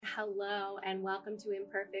Hello and welcome to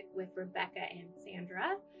Imperfect with Rebecca and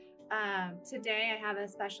Sandra. Today I have a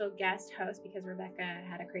special guest host because Rebecca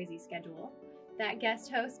had a crazy schedule. That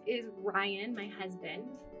guest host is Ryan, my husband.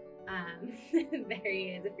 There he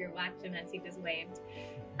is. If you're watching us, he just waved.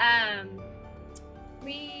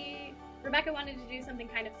 Rebecca wanted to do something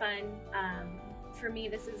kind of fun. For me,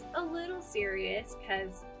 this is a little serious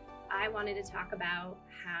because I wanted to talk about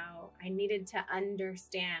how I needed to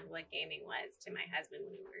understand what gaming was to my husband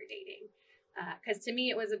when we were dating. Because to me,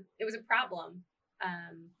 it was a problem.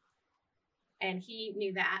 And he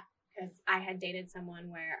knew that because I had dated someone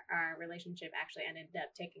where our relationship actually ended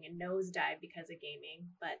up taking a nosedive because of gaming.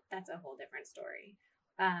 But that's a whole different story.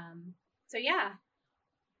 So yeah,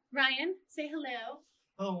 Ryan, say hello.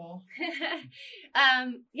 Hello.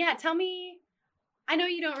 Yeah, tell me. I know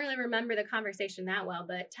you don't really remember the conversation that well,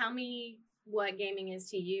 but tell me what gaming is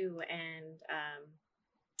to you, and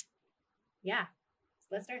yeah,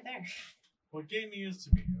 let's start there. What gaming is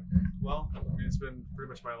to me, okay? Well, I mean, it's been pretty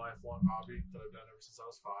much my lifelong hobby that I've done ever since I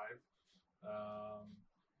was 5.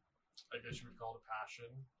 I guess you would call it a passion.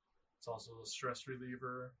 It's also a stress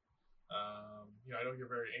reliever. I don't get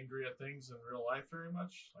very angry at things in real life very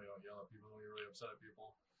much. I don't yell at people. I don't get really upset at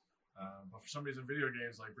people. But for some reason, video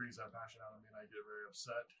games brings that passion out of me, and I get very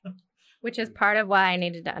upset. Which is part of why I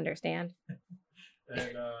needed to understand.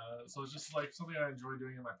 And so it's just like something I enjoy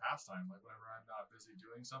doing in my pastime. Like whenever I'm not busy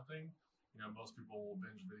doing something, most people will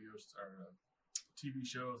binge videos or TV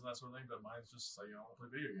shows and that sort of thing. But mine's just like, I want to play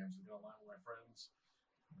video games and get online with my friends,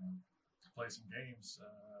 play some games,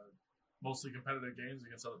 mostly competitive games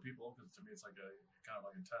against other people. Because to me, it's like a kind of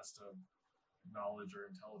like a test of knowledge or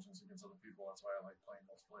intelligence against other people. That's why I like playing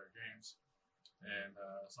multiplayer games, and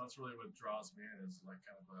so that's really what draws me in, is like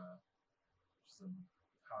kind of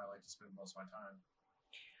how I like to spend most of my time.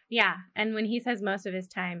 Yeah, and when he says most of his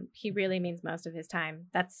time, he really means most of his time.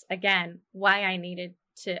 That's again why I needed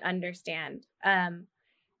to understand. And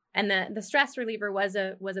the stress reliever was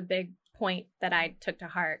a big point that I took to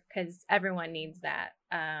heart, because everyone needs that.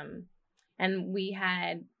 And we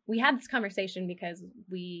had this conversation because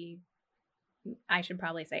I should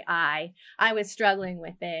probably say I was struggling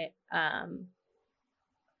with it. And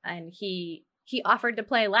he offered to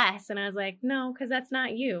play less, and I was like, no, because that's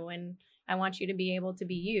not you. And I want you to be able to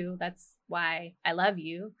be you. That's why I love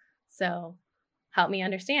you. So help me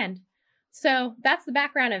understand. So that's the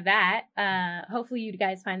background of that. Hopefully you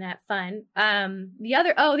guys find that fun.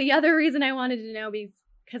 The other reason I wanted to know,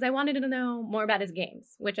 because I wanted to know more about his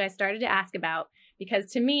games, which I started to ask about,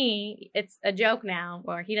 because to me, it's a joke now,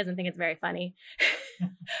 or he doesn't think it's very funny.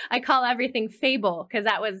 I call everything Fable, because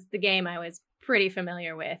that was the game I was pretty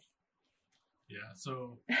familiar with. Yeah,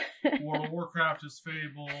 so World of Warcraft is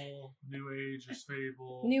Fable, New Age is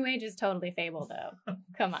Fable. New Age is totally Fable, though.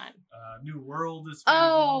 Come on. New World is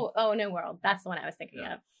Fable. Oh, New World. That's the one I was thinking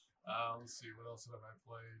of. Let's see, what else have I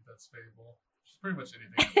played that's Fable? Just pretty much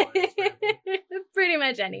anything I play is Fable. Pretty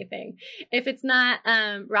much anything. If it's not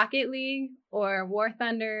Rocket League or War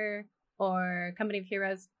Thunder or Company of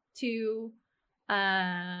Heroes 2,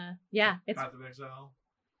 yeah. It's Path of Exile.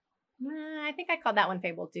 I think I called that one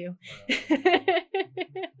Fable too.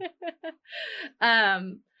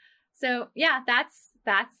 So yeah, that's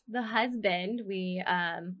the husband. We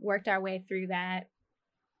worked our way through that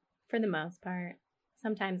for the most part.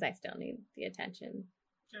 Sometimes I still need the attention.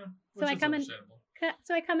 Yeah, so I come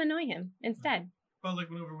annoy him instead. But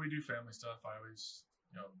like whenever we do family stuff, I always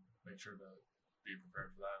make sure to be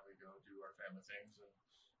prepared for that. We go do our family things, and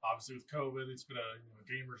obviously with COVID, it's been a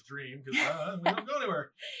gamer's dream because we don't go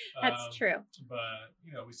anywhere. That's true. But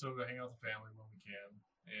we still go hang out with the family when we can,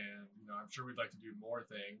 and I'm sure we'd like to do more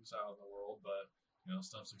things out in the world, but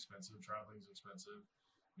stuff's expensive, traveling's expensive.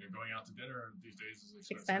 Going out to dinner these days is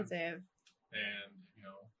expensive. And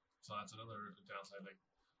so that's another downside. Like,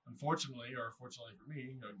 unfortunately, or fortunately for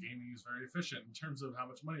me, gaming is very efficient in terms of how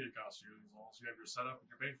much money it costs you. As long as you have your setup and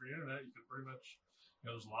you're paying for your internet, you can pretty much.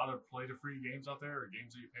 There's a lot of play-to-free games out there, or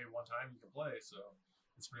games that you pay one time you can play. So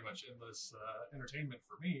it's pretty much endless entertainment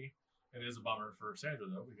for me. It is a bummer for Sandra,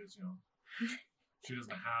 though, because, she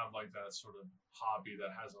doesn't have, like, that sort of hobby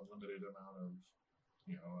that has a limited amount of,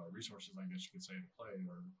 resources, I guess you could say, to play.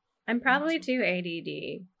 I'm probably too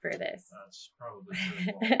ADD for this. That's probably true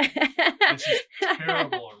as well. And she's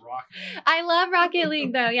terrible at Rocket League. I love Rocket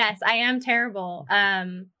League, though. Yes, I am terrible.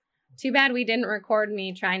 Too bad we didn't record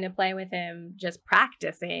me trying to play with him, just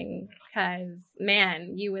practicing, because,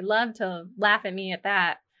 man, you would love to laugh at me at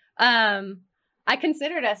that. I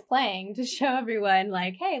considered us playing to show everyone,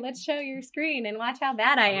 like, hey, let's show your screen and watch how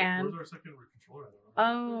bad I am. Where's our second controller?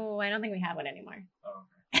 Oh, I don't think we have one anymore. Oh,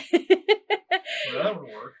 okay. Well, that would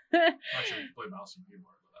work. Actually, we could play mouse and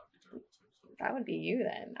keyboard, but that would be terrible too. So. That would be you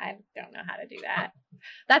then. I don't know how to do that.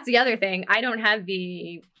 That's the other thing. I don't have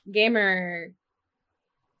the gamer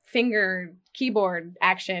finger keyboard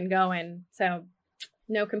action going. So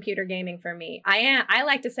no computer gaming for me. I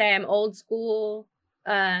like to say I'm old school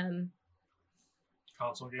console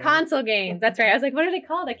games. That's right. I was like, what are they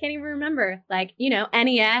called? I can't even remember. Like, you know,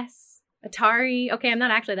 NES, Atari. Okay, I'm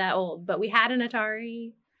not actually that old, but we had an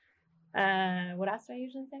Atari. What else do I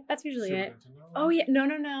usually say? That's usually Super it. Nintendo? Oh yeah,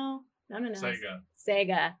 no.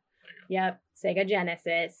 Sega. Yep, Sega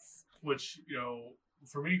Genesis. Which, you know,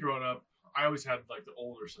 for me growing up, I always had like the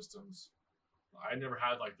older systems. I never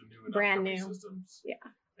had like the new and Brand upcoming new systems. Yeah.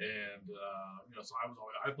 And you know, so I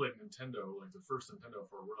played Nintendo, like the first Nintendo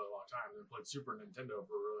for a really long time, and then played Super Nintendo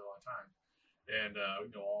for a really long time. And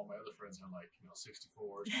you know, all my other friends had like, you know,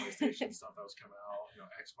 64s, PlayStation stuff that was coming out, you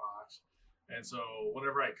know, Xbox. And so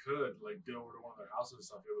whenever I could like go over to one of their houses and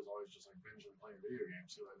stuff, it was always just like binging playing video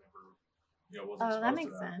games because I never, you know, wasn't exposed that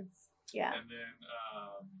makes to that. sense. Yeah. And then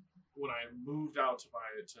when I moved out to where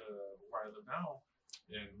I live now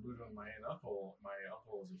and moved in with my uncle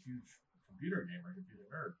is a huge computer gamer,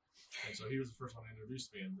 computer nerd. And so he was the first one to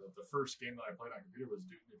introduce me. And the first game that I played on computer was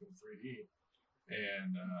Duke Nukem 3D.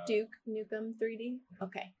 And Duke Nukem 3D?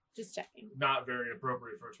 Okay, just checking. Not very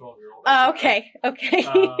appropriate for a 12-year-old. Oh, okay.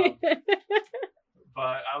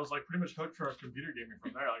 But I was like pretty much hooked for computer gaming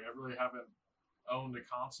from there. Like I really haven't owned a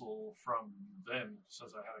console from then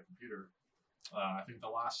since I had a computer. I think the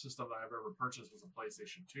last system that I've ever purchased was a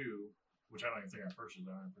PlayStation 2, which I don't even think I purchased.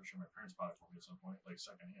 I'm pretty sure my parents bought it for me at some point, like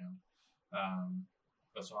secondhand.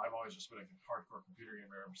 But so I've always just been a hardcore computer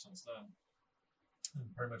gamer ever since then. And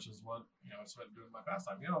pretty much is what, you know, I spent doing my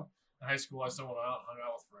pastime. You know, in high school I still went out and hung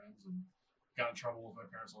out with friends and got in trouble with my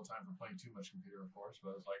parents all the time for playing too much computer, of course.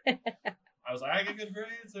 But it's like I get good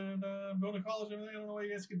grades and I'm going to college and everything. I don't know why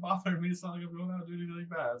you guys can bother me. It's not like I'm going out doing anything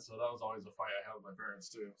bad. So that was always a fight I had with my parents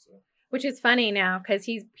too. So which is funny now because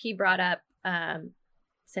he brought up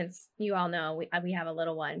since you all know we have a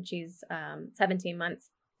little one. She's 17 months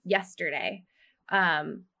yesterday.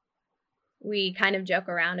 We kind of joke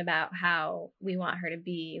around about how we want her to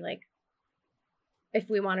be like, if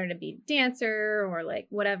we want her to be a dancer or like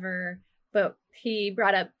whatever. But he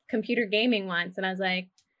brought up computer gaming once, and I was like,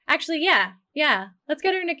 actually, yeah, let's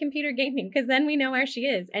get her into computer gaming because then we know where she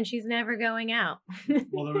is, and she's never going out.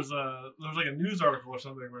 Well, there was like a news article or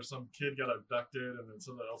something where some kid got abducted and then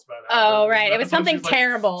something else bad happened. Oh, right, it was something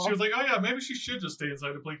terrible. She was like, oh yeah, maybe she should just stay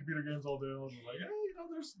inside and play computer games all day. And I was like, hey, you know,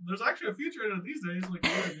 there's actually a future in it these days, like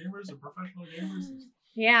computer gamers and professional gamers. And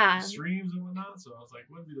yeah, streams and whatnot. So I was like,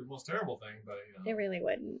 wouldn't be the most terrible thing, but you know, it really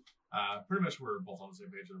wouldn't. Pretty much we're both on the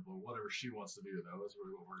same page of whatever she wants to do, though, is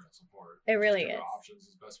really what we're going to support. It really is. Options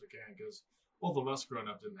as best we can, because both of us growing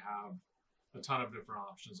up didn't have a ton of different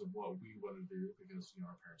options of what we want to do because, you know,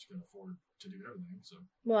 our parents couldn't afford to do everything. So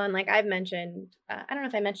well, and like I've mentioned, I don't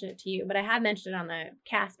know if I mentioned it to you, but I have mentioned it on the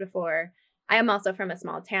cast before. I am also from a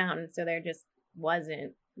small town, so there just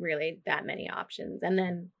wasn't really that many options, and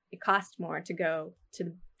then it cost more to go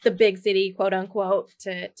to the big city, quote unquote,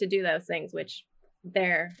 to do those things, which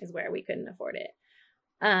there is where we couldn't afford it.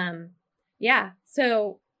 Yeah,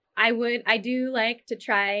 so I do like to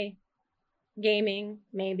try gaming.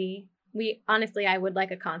 Maybe I would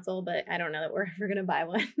like a console, but I don't know that we're ever gonna buy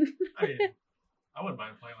one. I mean, I wouldn't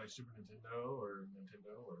mind playing like Super Nintendo or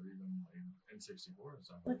even like N64 and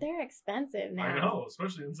stuff. But they're expensive now. I know,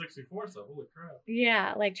 especially N64 stuff. Holy crap!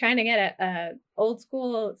 Yeah, like trying to get a old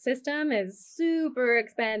school system is super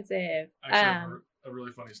expensive. Actually, I have a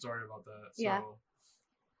really funny story about that. So, yeah.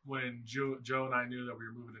 When Joe and I knew that we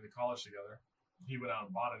were moving into college together, he went out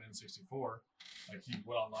and bought an N64. Like he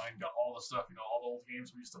went online, got all the stuff, you know, all the old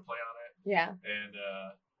games we used to play on it. Yeah. And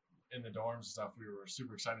in the dorms and stuff, we were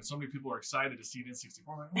super excited. So many people were excited to see an N64.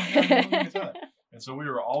 I'm like, oh my God, and so we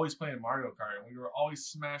were always playing Mario Kart, and we were always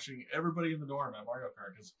smashing everybody in the dorm at Mario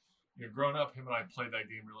Kart because, you know, growing up, him and I played that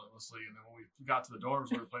game relentlessly. And then when we got to the dorms,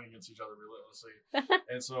 we were playing against each other relentlessly.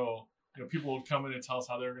 And so, you know, people would come in and tell us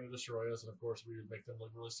how they were going to destroy us, and of course, we would make them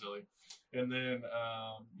look really silly. And then,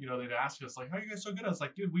 you know, they'd ask us like, "How are you guys so good?" I was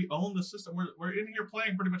like, "Dude, we own the system. We're in here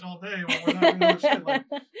playing pretty much all day. We're not doing shit." Like,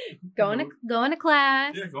 going to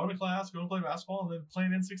class. Yeah, going to class, going to play basketball, and then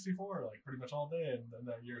playing N64 like pretty much all day in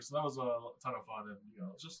that year. So that was a ton of fun, and you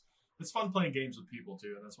know, it's fun playing games with people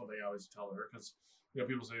too, and that's what they always tell her because. You know,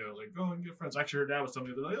 people say, like, go and get friends. Actually, her dad was telling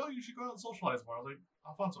me, they're like, oh, you should go out and socialize more. I was like,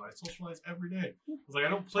 Alfonso, I socialize every day. I was like, I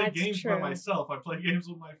don't play games by myself. I play games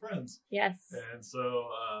with my friends. Yes. And so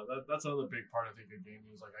that's another big part, I think, of gaming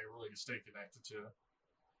is, like, I really stay connected to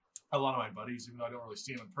a lot of my buddies, even though I don't really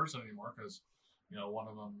see them in person anymore because, you know, one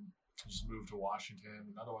of them just moved to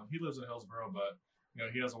Washington. Another one, he lives in Hillsboro, but you know,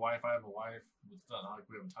 he has a wife, I have a wife. It's not like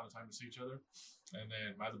we have a ton of time to see each other. And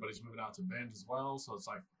then my other buddy's moving out to Bend as well, so it's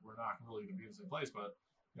like we're not really going to be in the same place, but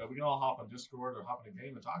you know, we can all hop on Discord or hop in a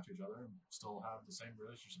game and talk to each other and still have the same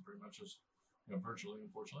relationship pretty much as, you know, virtually,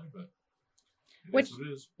 unfortunately, but Which, is what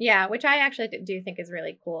it is. yeah, which I actually do think is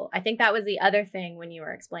really cool. I think that was the other thing when you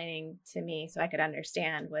were explaining to me so I could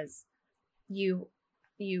understand was you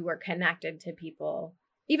were connected to people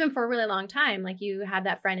even for a really long time. Like you had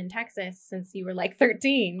that friend in Texas since you were like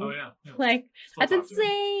 13. Oh yeah. Like Still that's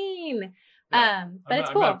insane. Yeah. But it's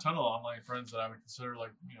cool. I have a ton of online friends that I would consider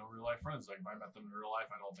like, you know, real life friends. Like if I met them in real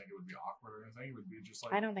life, I don't think it would be awkward or anything. It would be just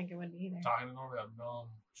like I don't think it would be either. talking to normally. I've known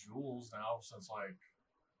Jules now since like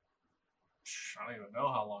I don't even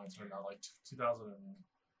know how long it's been now, like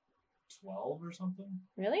 2012 or something.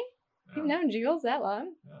 Really? Yeah. You've known Jules that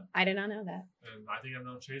long? Yeah. I did not know that. And I think I've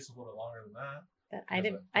known Chase a little bit longer than that. I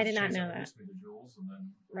did not know that. Me to Jules, and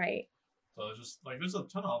then right. So it's just like there's a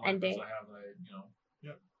ton of online friends I have that I, you know,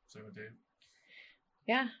 yep, same with Dave.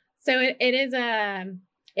 Yeah. So it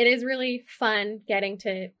is really fun getting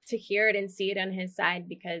to hear it and see it on his side,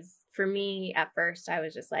 because for me at first I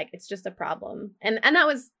was just like, it's just a problem. And that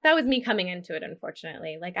was me coming into it,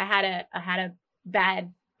 unfortunately. Like I had a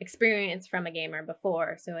bad experience from a gamer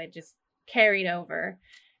before, so it just carried over.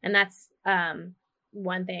 And that's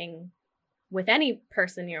one thing with any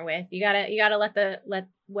person you're with. You gotta let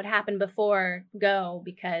what happened before go,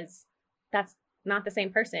 because that's not the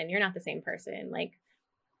same person. You're not the same person. Like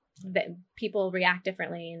that people react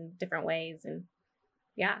differently in different ways. And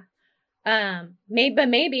yeah.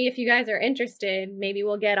 Maybe if you guys are interested, maybe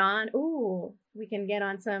we'll get on. Ooh, we can get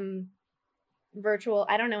on some virtual.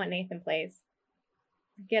 I don't know what Nathan plays.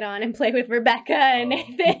 Get on and play with Rebecca and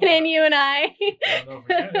Nathan and you and I. I don't know if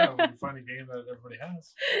we can. Yeah, we can find a game that everybody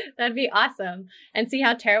has. That'd be awesome. And see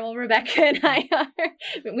how terrible Rebecca and I are.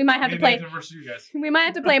 We might have to play. Versus you guys. We might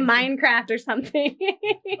have to play Minecraft or something.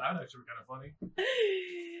 That'd actually be kind of funny.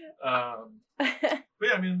 But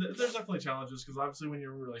yeah, I mean, there's definitely challenges because obviously when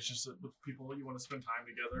you're in a relationship with people, you want to spend time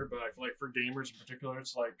together. But I feel like for gamers in particular,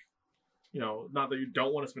 it's like, you know, not that you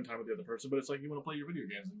don't want to spend time with the other person, but it's like you want to play your video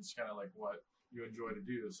games, and it's kind of like what you enjoy to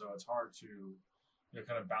do. So it's hard to, you know,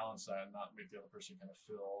 kind of balance that and not make the other person kind of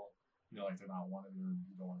feel, you know, like they're not wanting or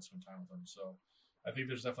you don't want to spend time with them. So I think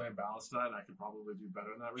there's definitely a balance to that, and I could probably do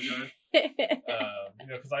better in that regard. You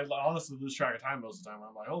know, because I honestly lose track of time most of the time.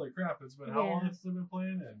 I'm like, holy crap, it's been how long has it been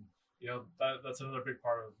playing? And you know, that's another big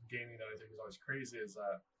part of gaming that I think is always crazy is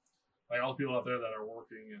that like all the people out there that are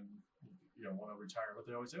working and you know want to retire, but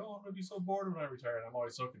they always say, "Oh, I'm gonna be so bored when I retire," and I'm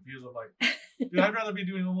always so confused. I'm like, dude, I'd rather be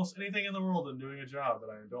doing almost anything in the world than doing a job that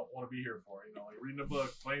I don't want to be here for. You know, like reading a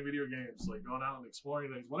book, playing video games, like going out and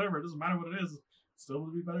exploring things, whatever. It doesn't matter what it is. Still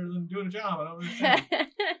would be better than doing a job. I don't understand.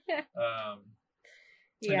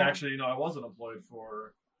 And actually, you know, I wasn't employed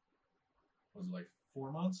for, was it like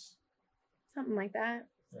 4 months? Something like that.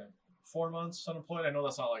 Yeah. 4 months unemployed. I know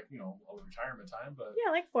that's not like, you know, a retirement time, but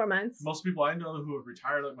yeah, like 4 months. Most people I know who have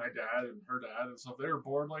retired, like my dad and her dad and stuff, they were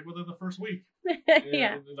bored like within the first week.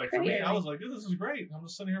 Yeah. And, like for me, I was like, dude, this is great. I'm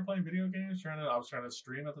just sitting here playing video games, I was trying to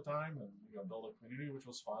stream at the time and, you know, build a community, which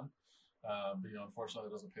was fun. But you know, unfortunately,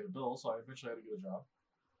 it doesn't pay the bills, so I eventually had to get a job.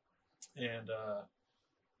 And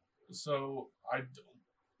so I,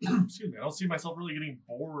 excuse me, I don't see myself really getting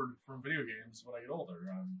bored from video games when I get older.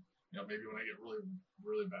 You know, maybe when I get really,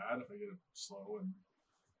 really bad, if I get slow and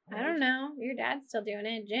old. I don't know. Your dad's still doing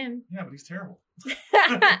it, Jim. Yeah, but he's terrible.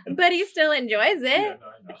 But he still enjoys it. Yeah, no,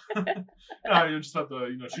 I know. I just have to,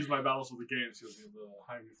 you know, choose my battles with the games because the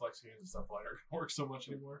high reflex games and stuff like that don't work so much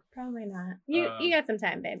anymore. Probably not. You got some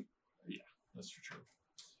time, babe. Yeah, that's for true.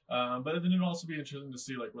 But then it'd also be interesting to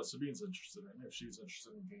see like what Sabine's interested in, if she's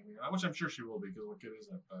interested in gaming, which I'm sure she will be because what kid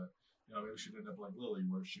isn't, but you know, maybe she'd end up like Lily,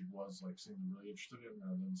 where she was like seeming really interested in it,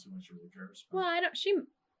 and then seem like she really cares. But, well,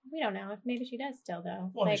 we don't know. Maybe she does still though.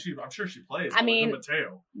 Well, like, I'm sure she plays. I mean,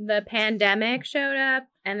 Mateo. The pandemic showed up,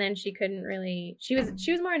 and then she couldn't really. She was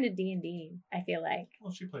more into D&D. I feel like.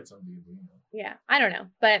 Well, she played some D&D. You know. Yeah, I don't know,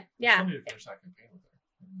 but yeah. Still need to finish that campaign with her,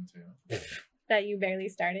 Mateo. That you barely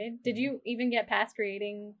started. Did you even get past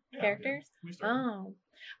creating characters? Yeah, we started. Oh,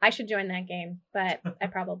 I should join that game, but I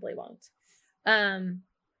probably won't.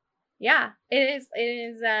 Yeah, it is.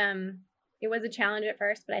 It was a challenge at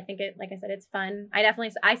first, but I think it, like I said, it's fun. I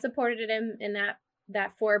supported him in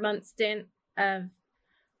that 4 month stint of,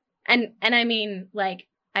 and I mean, like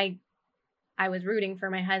I was rooting for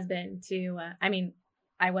my husband to. I mean,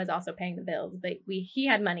 I was also paying the bills, but he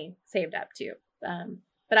had money saved up too.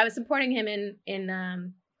 But I was supporting him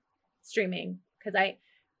in streaming because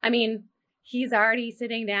I mean, he's already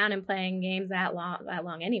sitting down and playing games that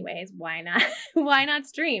long anyways. Why not? Why not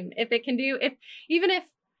stream? If it can do, even if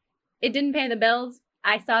it didn't pay the bills,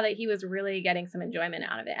 I saw that he was really getting some enjoyment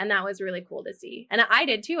out of it. And that was really cool to see. And I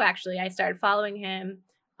did too, actually. I started following him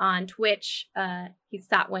on Twitch. He's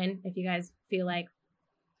Sotwin, if you guys feel like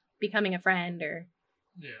becoming a friend, or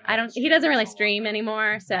he doesn't really stream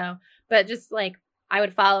anymore. So, but just like I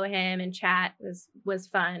would follow him and chat was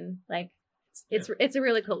fun. Like it's a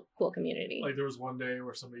really cool community. Like there was one day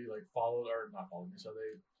where somebody like not followed me. So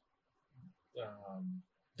they,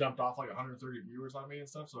 dumped off like 130 viewers on me and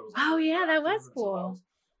stuff. So it was like, oh yeah, that was cool. So that was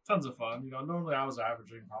tons of fun. You know, normally I was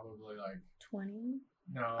averaging probably like 20.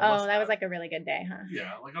 No. Oh, that was like a really good day, huh?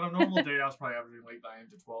 Yeah, like on a normal day, I was probably averaging like 9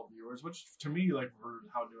 to 12 viewers, which to me, like for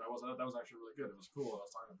how new I was, that was actually really good. It was cool. I was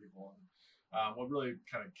talking to people, and what really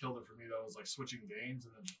kind of killed it for me though was like switching games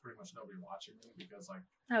and then just pretty much nobody watching me because like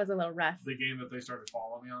that was a little rough. The game that they started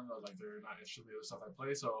following me on, like they're not interested in the other stuff I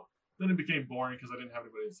play, so then it became boring because I didn't have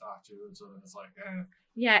anybody to talk to, and so then it's like,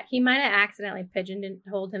 Yeah, he might have accidentally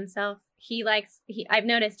pigeonholed himself. I've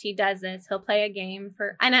noticed he does this. He'll play a game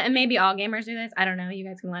and maybe all gamers do this. I don't know. You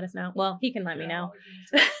guys can let us know. Well, he can let me know.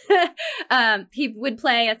 He would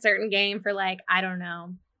play a certain game for like, I don't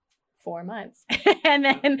know, 4 months. and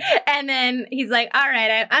then he's like, all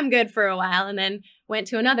right, I'm good for a while. And then went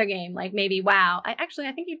to another game, like maybe WoW. I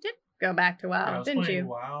think you did go back to WoW, didn't you?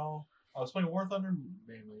 WoW. I was playing War Thunder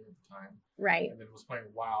mainly at the time. Right. And then was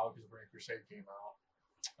playing WoW because Burning Crusade came out.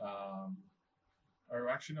 Or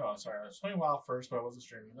actually, no, sorry. I was playing WoW first, but I wasn't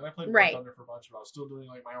streaming. Then I played War Thunder for a bunch of. I was still doing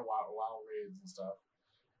like my WoW raids and stuff.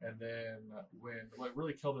 And then what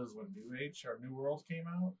really killed it is when New World came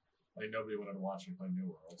out. Like nobody wanted to watch me play New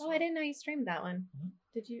World. So. Oh, I didn't know you streamed that one. Mm-hmm.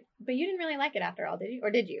 Did you? But you didn't really like it after all, did you?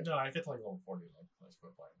 Or did you? No, I get to like level 40. Like let's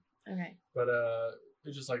quit playing. Okay. But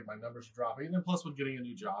it's just like my numbers were dropping, and then plus with getting a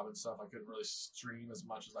new job and stuff, I couldn't really stream as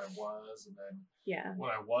much as I was. And then when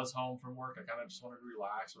I was home from work, I kind of just wanted to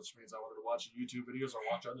relax, which means I wanted to watch YouTube videos or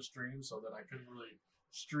watch other streams. So then I couldn't really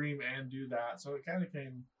stream and do that. So it kind of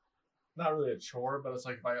came not really a chore, but it's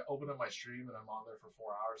like if I open up my stream and I'm on there for 4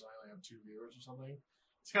 hours and I only have 2 viewers or something,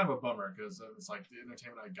 it's kind of a bummer because it's like the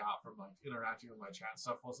entertainment I got from like interacting with my chat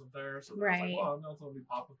stuff wasn't there. So then I was like, well, now let me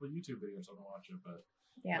pop up a YouTube video so I can watch it, but.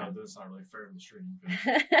 Yeah, no, that's not really fair in the stream.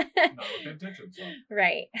 Not paying attention. So.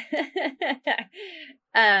 Right.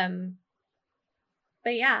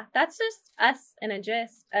 But yeah, that's just us in a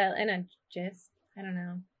gist. I don't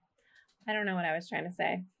know what I was trying to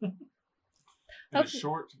say. A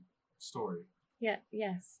short story. Yeah.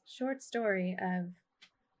 Yes. Short story of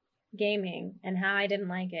gaming and how I didn't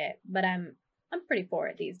like it, but I'm pretty for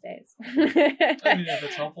it these days. I mean, if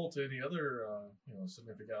it's helpful to any other,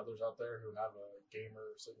 significant others out there who have a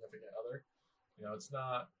gamer significant other, it's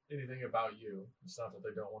not anything about you. It's not that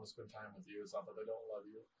they don't want to spend time with you. It's not that they don't love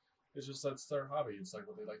you. It's just that's their hobby. It's like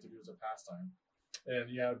what they like to do as a pastime.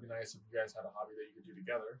 And yeah, it'd be nice if you guys had a hobby that you could do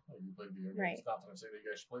together. Like you play video games. Right. Not that I'm saying that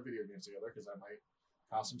you guys should play video games together because that might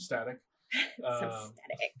cause some static.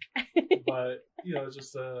 But it's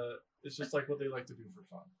just like what they like to do for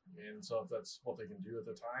fun. And so if that's what they can do at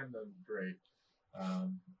the time, then great.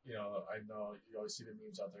 I know you always see the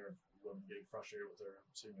memes out there of women getting frustrated with their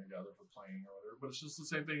sitting together for playing or whatever. But it's just the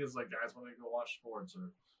same thing as like guys when they go watch sports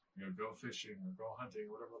or go fishing or go hunting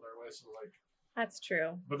or whatever their way. So like that's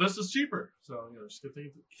true. But this is cheaper, so just good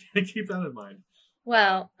thing to keep that in mind.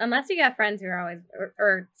 Well, unless you got friends who are always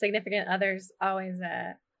or significant others always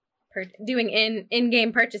doing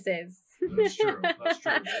in-game purchases. That's true.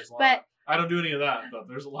 But I don't do any of that, but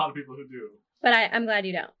there's a lot of people who do. But I'm glad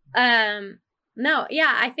you don't. No,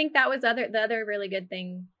 yeah, I think that was the other really good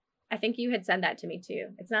thing. I think you had said that to me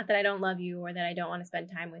too. It's not that I don't love you or that I don't want to spend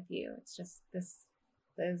time with you. It's just this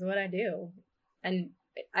is what I do. And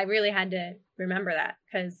I really had to remember that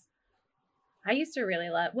because I used to really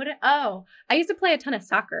love I used to play a ton of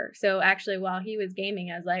soccer. So actually while he was gaming,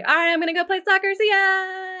 I was like, all right, I'm going to go play soccer. See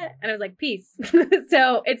ya. And I was like, peace.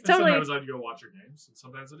 So it's totally. Sometimes I'd go watch your games and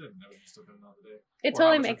sometimes I didn't. I was just depending on the day. It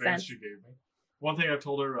totally makes sense. She gave me. One thing I've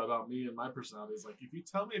told her about me and my personality is like, if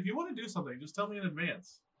you want to do something, just tell me in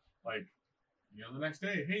advance. Like, the next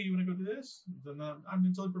day, hey, you want to go do this? Then I'm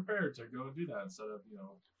mentally prepared to go and do that instead of,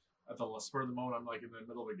 at the spur of the moment, I'm like in the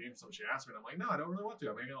middle of a game, so she asked me, and I'm like, no, I don't really want to.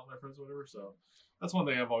 I'm hanging out with my friends or whatever. So that's one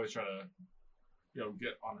thing I've always tried to,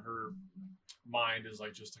 get on her mind is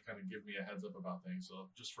like just to kind of give me a heads up about things.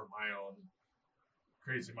 So just for my own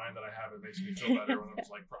crazy mind that I have, it makes me feel better when I'm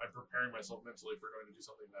like, I'm preparing myself mentally for going to do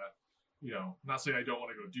something that, not saying I don't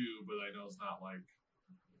want to go do, but I know it's not like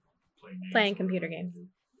playing computer games.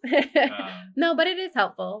 No, but it is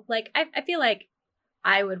helpful. Like I feel like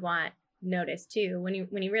I would want notice too, when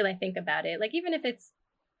you really think about it. Like, even if it's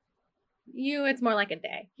you, it's more like a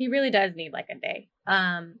day. He really does need like a day.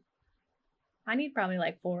 I need probably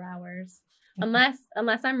like 4 hours, unless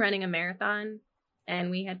I'm running a marathon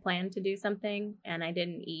and we had planned to do something and I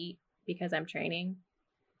didn't eat because I'm training.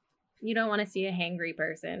 You don't want to see a hangry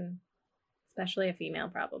person, especially a female,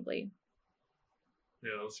 probably.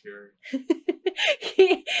 Yeah, that was scary.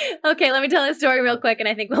 Okay, let me tell this story real quick and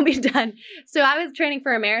I think we'll be done. So I was training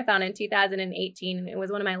for a marathon in 2018 and it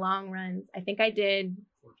was one of my long runs. I think I did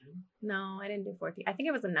 14? No, I didn't do 14. I think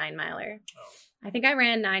it was a 9-miler. Oh. I think I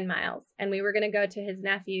ran 9 miles and we were going to go to his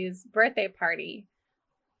nephew's birthday party.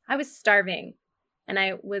 I was starving and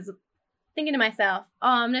I was thinking to myself, oh,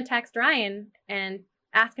 I'm going to text Ryan and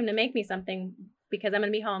ask him to make me something because I'm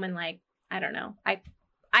going to be home in like, I don't know.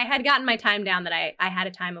 I had gotten my time down that I had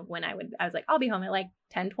a time of when I was like, I'll be home at like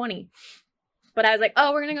 10:20. But I was like,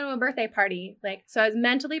 oh, we're going to go to a birthday party. Like, so I was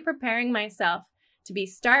mentally preparing myself to be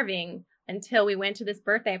starving until we went to this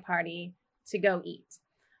birthday party to go eat.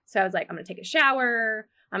 So I was like, I'm going to take a shower.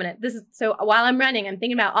 So while I'm running, I'm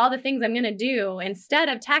thinking about all the things I'm going to do instead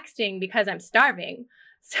of texting because I'm starving.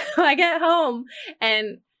 So I get home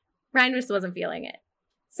and Ryan just wasn't feeling it.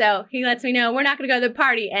 So he lets me know we're not going to go to the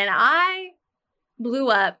party. And I blew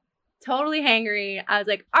up, totally hangry. I was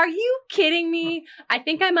like, are you kidding me? I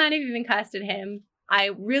think I might have even cussed at him.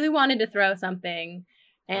 I really wanted to throw something.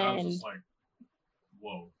 And I was just like,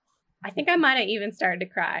 whoa. I think I might have even started to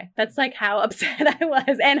cry. That's like how upset I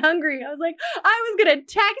was and hungry. I was like, I was going to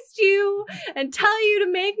text you and tell you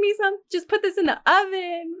to make me some, just put this in the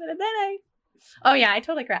oven. But then oh yeah, I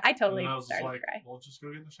totally cried. I totally started to cry. Well, just go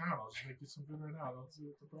get in the shower. I'll just make you some food right now. I don't see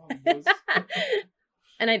what the problem is.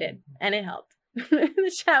 And I did. And it helped. The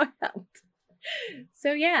shower helped.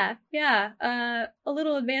 So yeah. A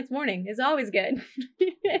little advanced warning is always good.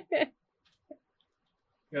 I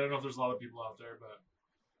don't know if there's a lot of people out there, but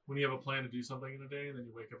when you have a plan to do something in a day and then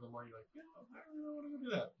you wake up in the morning, you're like, yeah, I really want to go do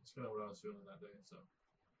that. That's kind of what I was feeling that day. So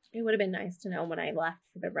it would have been nice to know when I left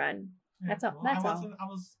for the run. Yeah, that's all. Well, that's all. I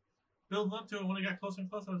was building up to it. When it got closer and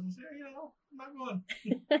closer, I was just, I'm not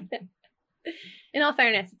going. In all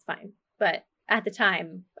fairness, it's fine. But at the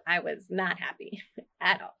time, I was not happy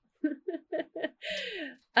at all.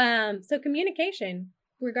 So communication,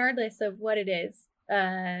 regardless of what it is,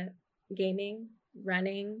 gaming,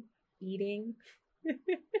 running, eating.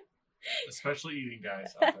 Especially eating,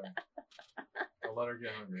 guys, out there. Don't let her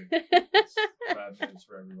get hungry. It's bad news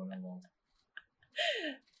for everyone involved.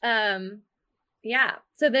 Yeah.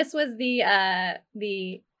 So this was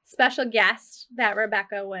the special guest that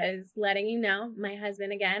Rebecca was letting you know. My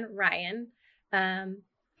husband again, Ryan,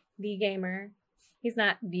 the gamer. He's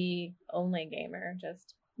not the only gamer,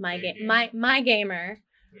 just my gamer.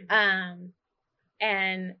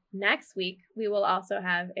 And next week we will also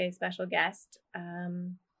have a special guest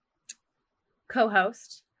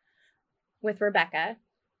co-host with Rebecca.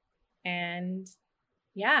 And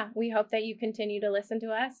yeah, we hope that you continue to listen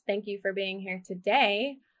to us. Thank you for being here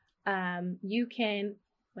today. You can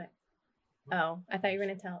what? Oh, I thought you were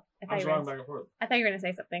gonna tell. I thought you were gonna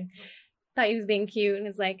say something. No. Thought he was being cute and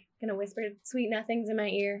was like gonna whisper sweet nothings in my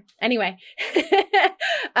ear. Anyway,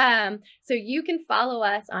 so you can follow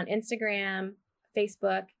us on Instagram,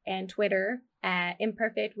 Facebook, and Twitter at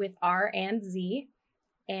Imperfect with R and Z.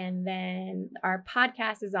 And then our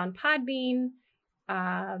podcast is on Podbean,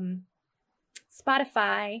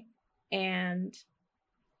 Spotify, and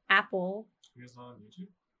Apple. You guys not on YouTube?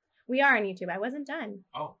 We are on YouTube. I wasn't done.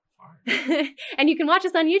 Oh, fine. And you can watch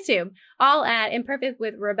us on YouTube, all at Imperfect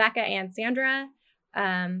with Rebecca and Sandra.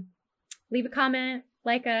 Leave a comment,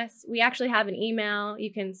 like us. We actually have an email.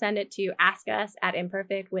 You can send it to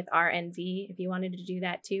askus@imperfectwithrnz if you wanted to do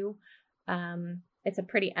that too. It's a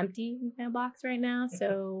pretty empty mailbox right now,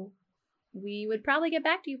 so we would probably get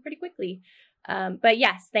back to you pretty quickly. But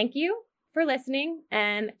yes, thank you for listening,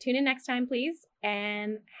 and tune in next time, please,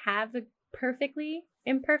 and have a perfectly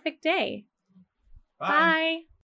imperfect day. Bye. Bye.